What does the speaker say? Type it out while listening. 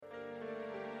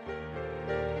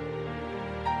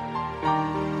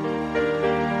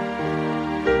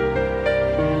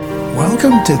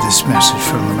Welcome to this message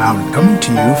from the mountain, coming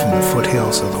to you from the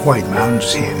foothills of the White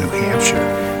Mountains here in New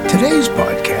Hampshire. Today's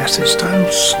podcast is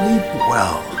titled Sleep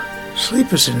Well.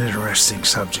 Sleep is an interesting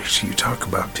subject. You talk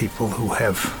about people who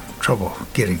have trouble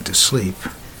getting to sleep.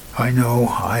 I know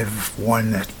I've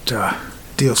one that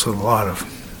deals with a lot of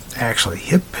actually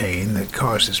hip pain that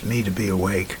causes me to be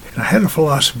awake. And I had a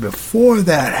philosophy before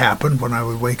that happened, when I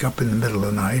would wake up in the middle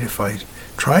of the night. If I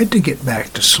tried to get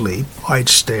back to sleep, I'd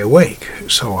stay awake.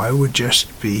 So I would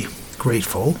just be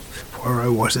grateful for where I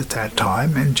was at that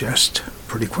time, and just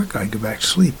pretty quick I'd go back to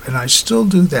sleep. And I still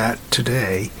do that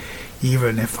today,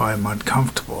 even if I'm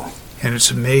uncomfortable. And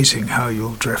it's amazing how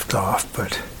you'll drift off,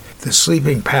 but the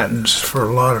sleeping patterns for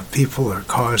a lot of people are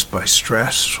caused by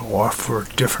stress or for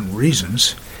different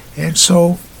reasons. And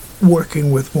so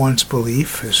working with one's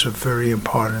belief is a very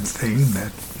important thing,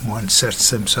 that one sets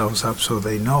themselves up so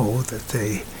they know that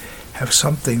they have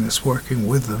something that's working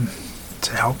with them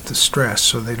to help the stress,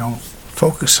 so they don't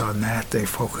focus on that, they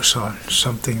focus on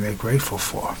something they're grateful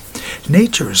for.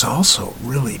 Nature is also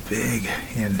really big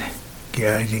in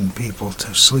guiding people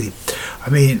to sleep. I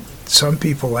mean, some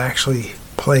people actually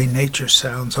play nature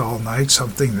sounds all night,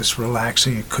 something that's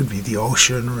relaxing. It could be the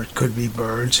ocean or it could be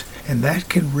birds, and that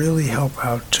can really help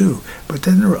out too. But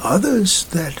then there are others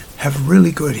that have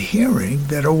really good hearing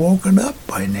that are woken up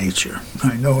by nature.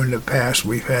 I know in the past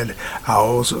we've had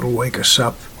owls that'll wake us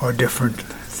up, or different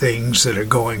things that are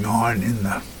going on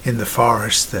in the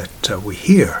forest that we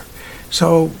hear.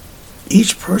 So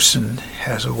each person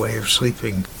has a way of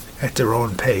sleeping at their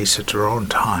own pace, at their own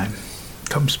time. It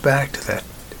comes back to that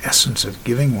essence of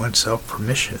giving oneself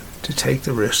permission to take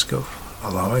the risk of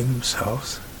allowing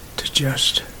themselves to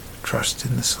just trust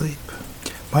in the sleep.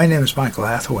 My name is Michael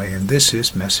Hathaway, and this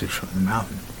is Message from the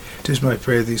Mountain. It is my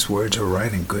prayer these words are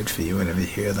right and good for you whenever you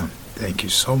hear them. Thank you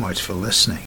so much for listening.